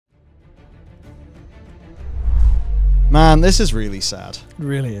Man, this is really sad. It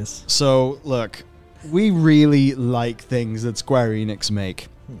really is. So, look, we really like things that Square Enix make.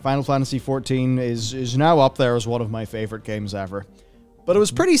 Final Fantasy XIV is now up there as one of my favorite games ever. But it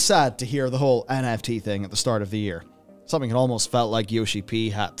was pretty sad to hear the whole NFT thing at the start of the year. Something that almost felt like Yoshi P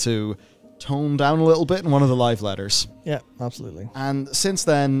had to tone down a little bit in one of the live letters. Yeah, absolutely. And since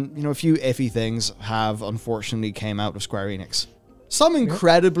then, you know, a few iffy things have unfortunately came out of Square Enix. Some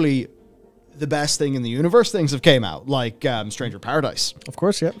incredibly the best thing in the universe things have came out, like Stranger Paradise. Of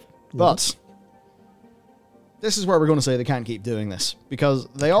course, yeah. But this is where we're going to say they can't keep doing this, because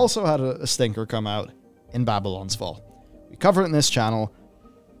they also had a stinker come out in Babylon's Fall. We cover it in this channel.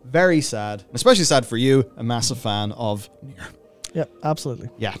 Very sad, especially sad for you, a massive fan of Nier. Yeah, absolutely.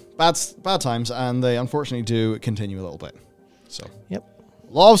 Yeah, bad times, and they unfortunately do continue a little bit. So, yep.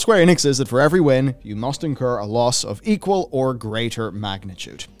 Law of Square Enix is that for every win, you must incur a loss of equal or greater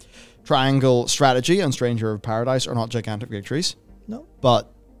magnitude. Triangle Strategy and Stranger of Paradise are not gigantic victories. No.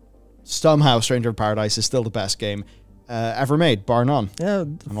 But somehow Stranger of Paradise is still the best game ever made, bar none. Yeah.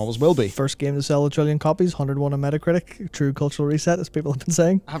 And always will be. First game to sell 1 trillion copies, 101 on Metacritic. True cultural reset, as people have been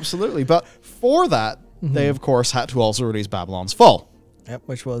saying. Absolutely. But for that, they, of course, had to also release Babylon's Fall. Yep,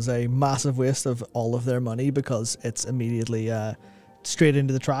 which was a massive waste of all of their money, because it's immediately straight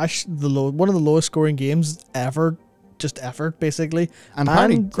into the trash. One of the lowest scoring games ever. Just effort, basically. And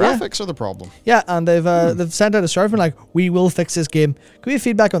apparently graphics are the problem. Yeah, and they've sent out a survey like, we will fix this game. Can we have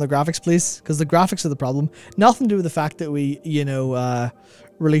feedback on the graphics, please? Because the graphics are the problem. Nothing to do with the fact that we,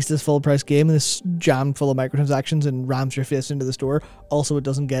 released this full price game and this jammed full of microtransactions and rams your face into the store. Also, it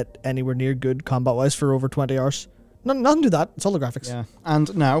doesn't get anywhere near good combat-wise for over 20 hours. Nothing to do that. It's all the graphics. Yeah.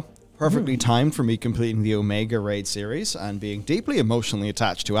 And now, perfectly timed for me completing the Omega Raid series and being deeply emotionally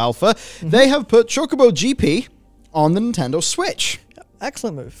attached to Alpha, they have put Chocobo GP on the Nintendo Switch.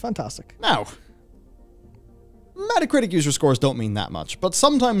 Excellent move. Fantastic. Now, Metacritic user scores don't mean that much, but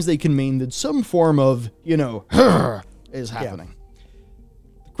sometimes they can mean that some form of, is happening.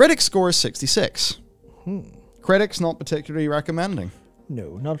 The critic score is 66. Critics not particularly recommending.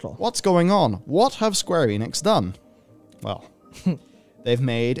 No, not at all. What's going on? What have Square Enix done? Well, they've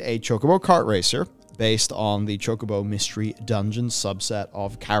made a Chocobo kart racer based on the Chocobo Mystery Dungeon subset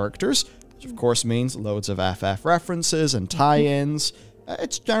of characters, which of course means loads of FF references and tie-ins.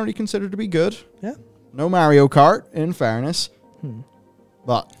 It's generally considered to be good. Yeah. No Mario Kart, in fairness.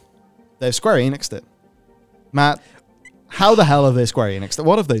 But they've Square Enixed it. Matt, how the hell have they Square Enixed it?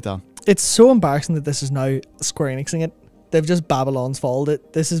 What have they done? It's so embarrassing that this is now Square Enixing it. They've just Babylon's Fall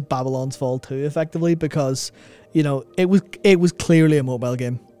it. This is Babylon's Fall 2, effectively, because, it was clearly a mobile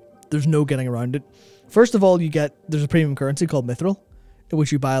game. There's no getting around it. First of all, there's a premium currency called Mithril, in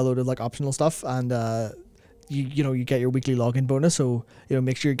which you buy a load of optional stuff, and you get your weekly login bonus. So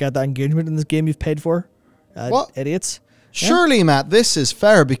make sure you get that engagement in this game you've paid for. What? Idiots! Surely, Matt, this is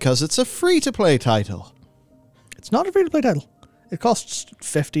fair because it's a free-to-play title. It's not a free-to-play title. It costs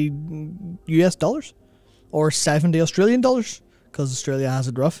 $50 US or $70 Australian dollars, because Australia has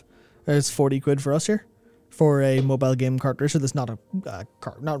it rough. It's 40 quid for us here for a mobile game kart racer. That's not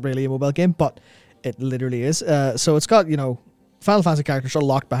not really a mobile game, but it literally is. So it's got Final Fantasy characters are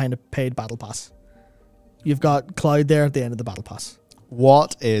locked behind a paid battle pass. You've got Cloud there at the end of the battle pass.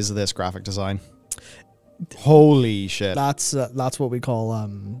 What is this graphic design? Holy shit! That's what we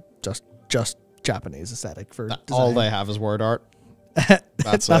call just Japanese aesthetic for design. All they have is word art.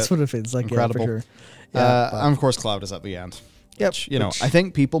 That's what it feels like. Incredible. Yeah, for sure. Yeah, and of course, Cloud is at the end. Yep. Which, I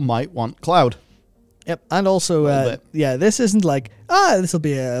think people might want Cloud. Yep, and also, this isn't like, this will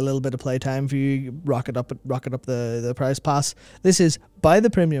be a little bit of playtime for you, rocket up the prize pass. This is buy the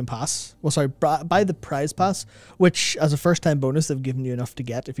premium pass, buy the prize pass, which as a first time bonus, they've given you enough to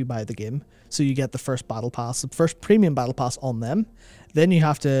get if you buy the game. So you get the first battle pass, the first premium battle pass on them. Then you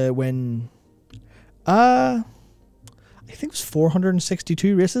have to win, I think it was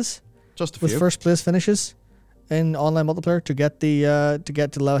 462 races. Just a few. With first place finishes in online multiplayer to get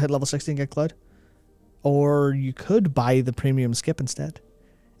hit level 60 and get Cloud. Or you could buy the premium skip instead.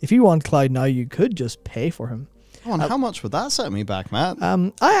 If you want Cloud now, you could just pay for him. Oh, and how much would that set me back, Matt?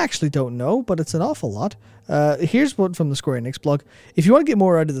 I actually don't know, but it's an awful lot. Here's one from the Square Enix blog. If you want to get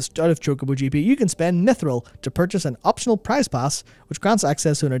more out of Chocobo GP, you can spend Mithril to purchase an optional prize pass, which grants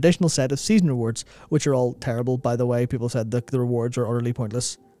access to an additional set of season rewards, which are all terrible, by the way. People said the rewards are utterly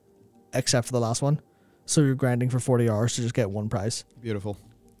pointless, except for the last one. So you're grinding for 40 hours to just get one prize. Beautiful.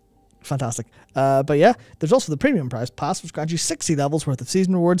 Fantastic. But yeah, there's also the premium prize pass, which grants you 60 levels worth of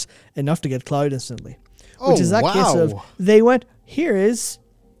season rewards, enough to get Cloud instantly. Which is that case of, they went, here is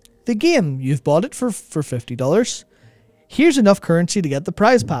the game. You've bought it for $50. Here's enough currency to get the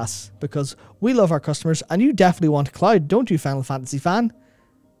prize pass, because we love our customers, and you definitely want a cloud, don't you, Final Fantasy fan?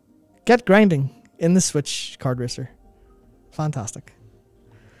 Get grinding in the Switch card racer. Fantastic.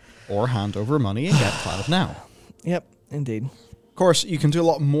 Or hand over money and get cloud now. Yep, indeed. Of course, you can do a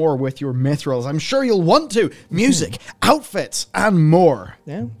lot more with your mithrils. I'm sure you'll want to. Music, outfits, and more.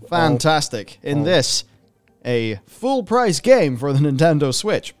 Yeah. Fantastic. In this, a full-price game for the Nintendo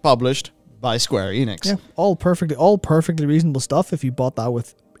Switch, published by Square Enix. Yeah, all perfectly reasonable stuff if you bought that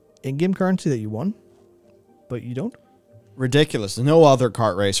with in-game currency that you won, but you don't. Ridiculous. No other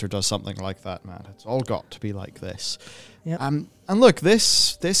kart racer does something like that, man. It's all got to be like this. Yeah. And look,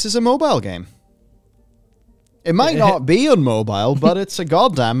 this is a mobile game. It might not be on mobile, but it's a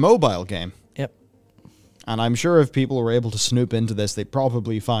goddamn mobile game. Yep. And I'm sure if people were able to snoop into this, they'd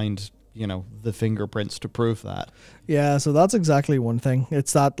probably find, you know, the fingerprints to prove that. Yeah, so that's exactly one thing.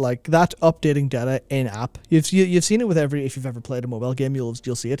 It's that, like, that updating data in app. You've seen it with if you've ever played a mobile game, you'll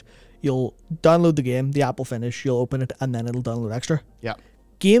see it. You'll download the game, the app will finish, you'll open it, and then it'll download extra. Yeah.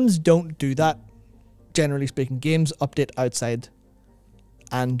 Games don't do that, generally speaking. Games update outside,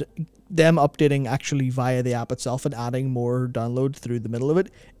 and them updating actually via the app itself and adding more download through the middle of it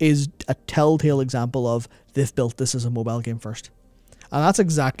is a telltale example of they've built this as a mobile game first. And that's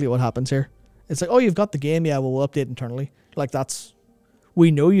exactly what happens here. It's like, oh, you've got the game, yeah, well, we'll update internally. Like,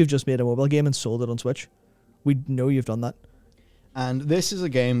 we know you've just made a mobile game and sold it on Switch. We know you've done that. And this is a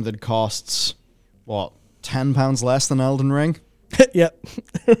game that costs, what, £10 less than Elden Ring? Yep.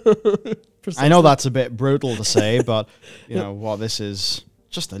 I know that's a bit brutal to say, but, you know, what, this is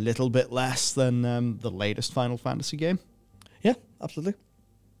just a little bit less than the latest Final Fantasy game. Yeah, absolutely.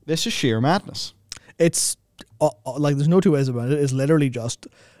 This is sheer madness. It's, like, there's no two ways about it. It's literally just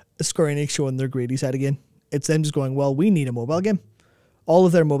Square Enix showing their greedy side again. It's them just going, well, we need a mobile game. All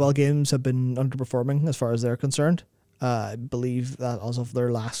of their mobile games have been underperforming as far as they're concerned. I believe that as of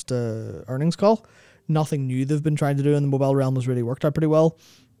their last earnings call, nothing new they've been trying to do in the mobile realm has really worked out pretty well.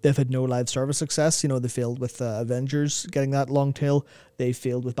 They've had no live service success. You know, they failed with Avengers getting that long tail. They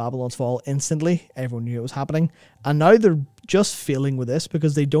failed with Babylon's Fall instantly. Everyone knew it was happening. And now they're just failing with this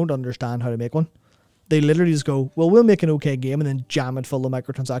because they don't understand how to make one. They literally just go, well, we'll make an okay game and then jam it full of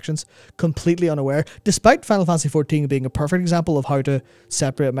microtransactions, completely unaware. Despite Final Fantasy XIV being a perfect example of how to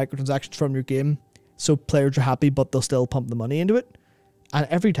separate microtransactions from your game so players are happy, but they'll still pump the money into it. And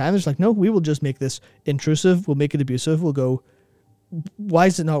every time it's like, no, we will just make this intrusive. We'll make it abusive. We'll go, why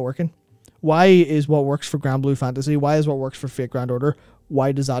is it not working? Why is what works for Grand Blue Fantasy? Why is what works for Fate Grand Order?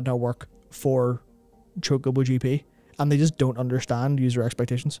 Why does that not work for Chocobo GP? And they just don't understand user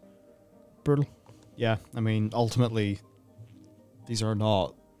expectations. Brutal. Yeah, I mean, ultimately, these are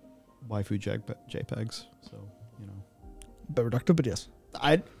not waifu JPEGs, so, you know. Bit reductive, but yes.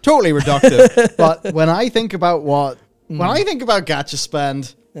 Totally reductive. But when I think about when I think about gacha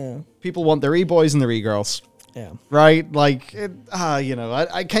spend, people want their e-boys and their e-girls. Yeah. Right? Like, you know,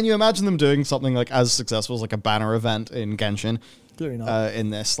 can you imagine them doing something like as successful as like a banner event in Genshin? Clearly not. In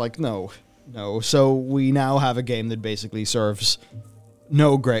this, like, no. So we now have a game that basically serves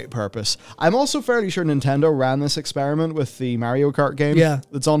no great purpose. I'm also fairly sure Nintendo ran this experiment with the Mario Kart game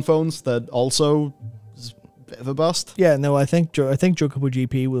that's on phones that also is a bit of a bust. Yeah, no, I think Chocobo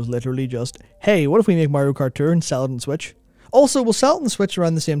GP was literally just, hey, what if we make Mario Kart Tour and sell it on Switch? Also, we'll sell it on Switch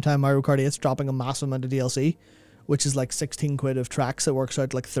around the same time Mario Kart 8's dropping a massive amount of DLC, which is like 16 quid of tracks. It works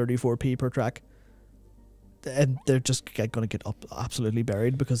out like 34p per track. And they're just going to get absolutely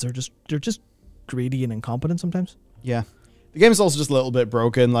buried because they're just greedy and incompetent sometimes. Yeah. The game is also just a little bit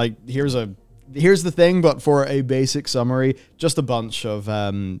broken. Like, here's the thing, but for a basic summary, just a bunch of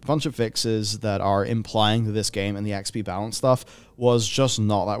fixes that are implying that this game and the XP balance stuff was just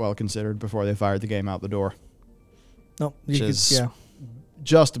not that well considered before they fired the game out the door. No,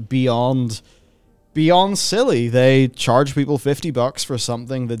 just beyond silly. They charge people $50 for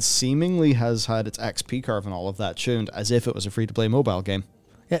something that seemingly has had its XP curve and all of that tuned as if it was a free-to-play mobile game.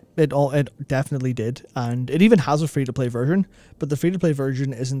 Yeah, it definitely did, and it even has a free-to-play version, but the free-to-play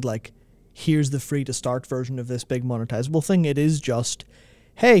version isn't like, here's the free-to-start version of this big monetizable thing. It is just,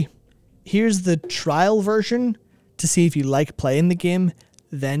 hey, here's the trial version to see if you like playing the game,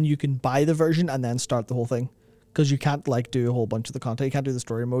 then you can buy the version and then start the whole thing. Because you can't, like, do a whole bunch of the content. You can't do the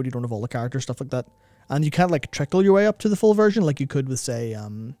story mode. You don't have all the characters, stuff like that. And you can't, like, trickle your way up to the full version like you could with, say,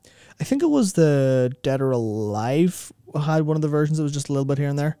 I think it was the Dead or Alive had one of the versions that was just a little bit here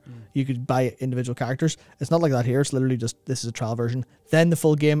and there. You could buy individual characters. It's not like that here. It's literally just, this is a trial version. Then the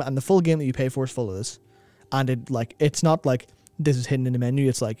full game, and the full game that you pay for is full of this. And it's not like this is hidden in the menu.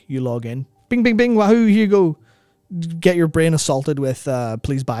 It's like you log in. Bing, bing, bing, wahoo, here you go. Get your brain assaulted with,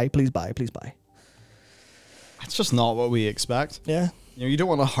 please buy, please buy, please buy. It's just not what we expect. Yeah. You know, you don't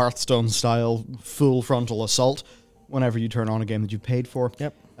want a Hearthstone-style full frontal assault whenever you turn on a game that you've paid for.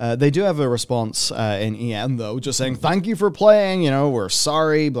 Yep. They do have a response in EN, though, just saying, thank you for playing, you know, we're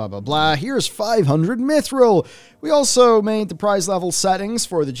sorry, blah, blah, blah. Here's 500 Mithril. We also made the prize level settings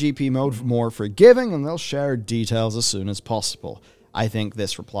for the GP mode more forgiving, and they'll share details as soon as possible. I think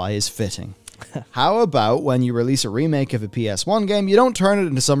this reply is fitting. How about when you release a remake of a PS1 game, you don't turn it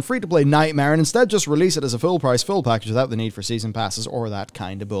into some free-to-play nightmare and instead just release it as a full-price, full package without the need for season passes or that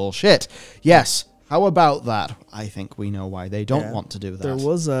kind of bullshit? Yes. How about that? I think we know why they don't want to do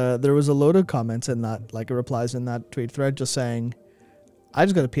that. There was a load of comments in that, like replies in that tweet thread, just saying, I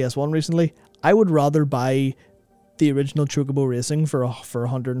just got a PS1 recently. I would rather buy the original Chocobo Racing for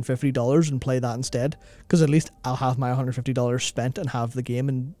 $150 and play that instead, because at least I'll have my $150 spent and have the game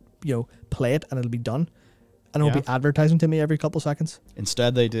and, you know, play it and it'll be done. And it won't be advertising to me every couple seconds.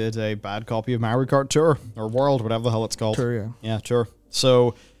 Instead, they did a bad copy of Mario Kart Tour or World, whatever the hell it's called. Tour, yeah. Yeah, Tour.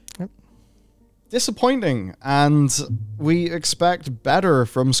 So disappointing, and we expect better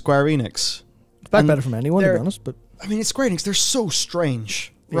from Square Enix. Expect better from anyone, to be honest. But I mean, it's Square Enix. They're so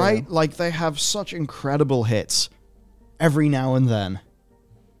strange, right? Like, they have such incredible hits every now and then.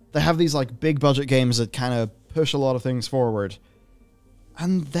 They have these, like, big budget games that kind of push a lot of things forward.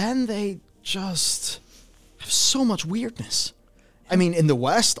 And then they just have so much weirdness. I mean, in the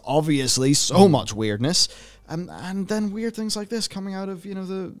West, obviously, so much weirdness. And then weird things like this coming out of, you know,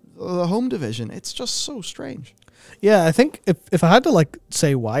 the home division. It's just so strange. Yeah, I think if I had to, like,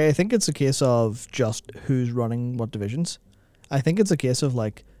 say why, I think it's a case of just who's running what divisions. I think it's a case of,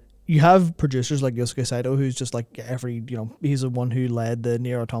 like, you have producers like Yosuke Saito, who's just, like, he's the one who led the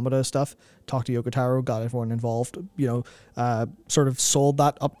Nier Automata stuff, talked to Yoko Taro, got everyone involved, you know, sort of sold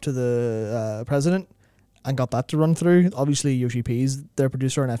that up to the president and got that to run through. Obviously, Yoshi P's their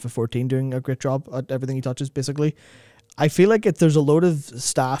producer on FF14 doing a great job at everything he touches, basically. I feel like there's a load of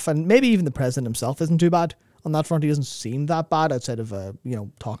staff, and maybe even the president himself isn't too bad on that front. He doesn't seem that bad outside of, you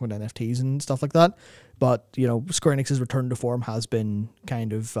know, talking about NFTs and stuff like that. But, you know, Square Enix's return to form has been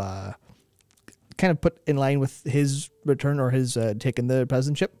kind of put in line with his return, or his taking the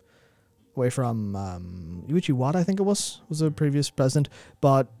presidentship away from Yuichi Wada, I think it was the previous president.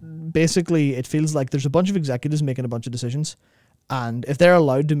 But basically, it feels like there's a bunch of executives making a bunch of decisions, and if they're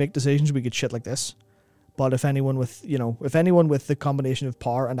allowed to make decisions, we get shit like this. But if anyone with the combination of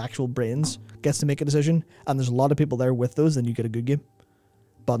power and actual brains gets to make a decision, and there's a lot of people there with those, then you get a good game.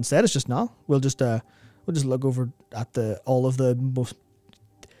 But instead, it's just no. We'll just look over at all of the most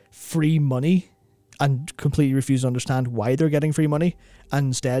free money and completely refuse to understand why they're getting free money, and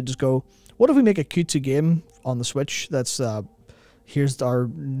instead just go, what if we make a cutesy game on the Switch that's, here's our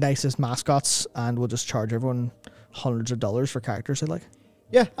nicest mascots, and we'll just charge everyone hundreds of dollars for characters they like.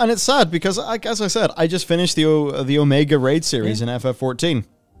 Yeah, and it's sad because, as I said, I just finished the Omega Raid series in FF14.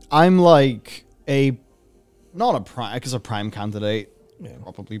 I'm like not a prime candidate. Yeah.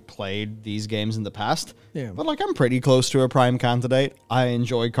 Probably played these games in the past, but like I'm pretty close to a prime candidate. I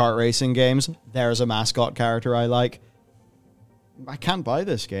enjoy kart racing games. There's a mascot character I like. I can't buy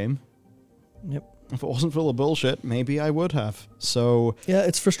this game. Yep. If it wasn't full of bullshit, maybe I would have. So yeah,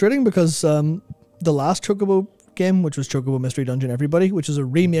 it's frustrating because the last Chocobo game, which was Chocobo Mystery Dungeon Everybody, which is a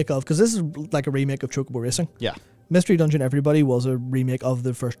remake of, because this is like a remake of Chocobo Racing. Yeah. Mystery Dungeon Everybody was a remake of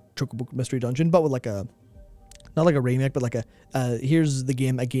the first Chocobo Mystery Dungeon, but with like not like a remake, but like here's the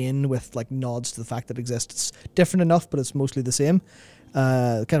game again with like nods to the fact that it exists. It's different enough, but it's mostly the same.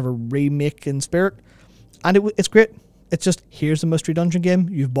 Kind of a remake in spirit. And it's great. It's just, here's the Mystery Dungeon game.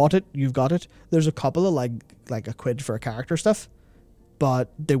 You've bought it. You've got it. There's a couple of like a quid for a character stuff, but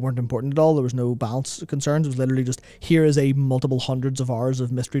they weren't important at all. There was no balance concerns. It was literally just, here is a multiple hundreds of hours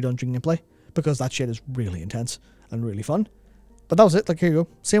of Mystery Dungeon gameplay, because that shit is really intense and really fun. But that was it. Like, here you go.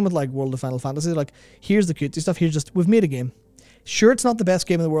 Same with like World of Final Fantasy. Like, here's the cutesy stuff. Here's just, we've made a game. Sure, it's not the best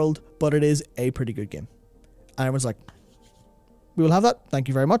game in the world, but it is a pretty good game. And everyone's like, we will have that. Thank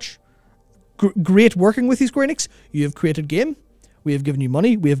you very much. Great working with you, Square Enix. You have created game. We have given you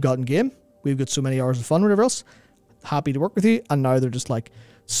money. We have gotten game. We've got so many hours of fun, whatever else. Happy to work with you. And now they're just like,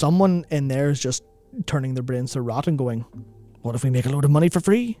 someone in there is just turning their brains to rot and going, what if we make a load of money for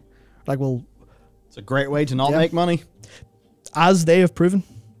free? Like, well, it's a great way to not make money. As they have proven.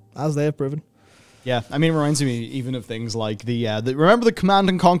 As they have proven. Yeah, I mean, it reminds me even of things like remember the Command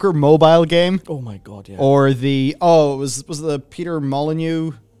and Conquer mobile game? Oh my god, yeah. Or was the Peter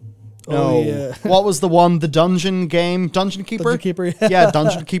Molyneux? No. Oh, yeah. What was the one? The Dungeon game? Dungeon Keeper? Dungeon Keeper, yeah. Yeah,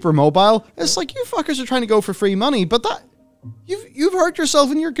 Dungeon Keeper mobile. It's like, you fuckers are trying to go for free money, but that you've hurt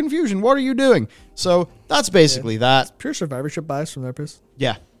yourself in your confusion. What are you doing? So that's basically that. It's pure survivorship bias from their piece.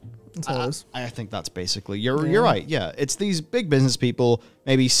 Yeah. That's how it is. I think that's basically you're right. Yeah, it's these big business people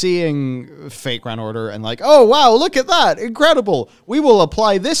maybe seeing Fate Grand Order and like, oh wow, look at that, incredible. We will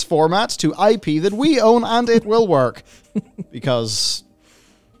apply this format to IP that we own and it will work. Because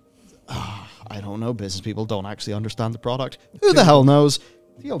I don't know, business people don't actually understand the product. Who the hell knows?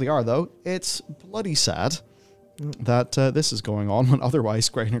 TLDR though, it's bloody sad that this is going on when otherwise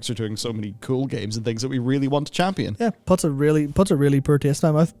Square Enix are doing so many cool games and things that we really want to champion. Yeah, puts a really poor taste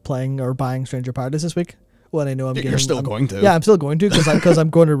in my mouth playing or buying Stranger Paradise this week. When I know I'm You're still going to. Yeah, I'm still going to because I'm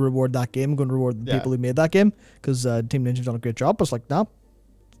going to reward that game. I'm going to reward the people who made that game because Team Ninja's done a great job. I was like, nah,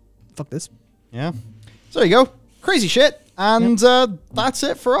 fuck this. Yeah. So there you go. Crazy shit. And that's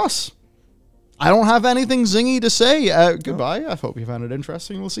it for us. I don't have anything zingy to say. Goodbye. I hope you found it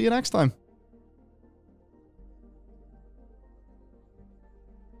interesting. We'll see you next time.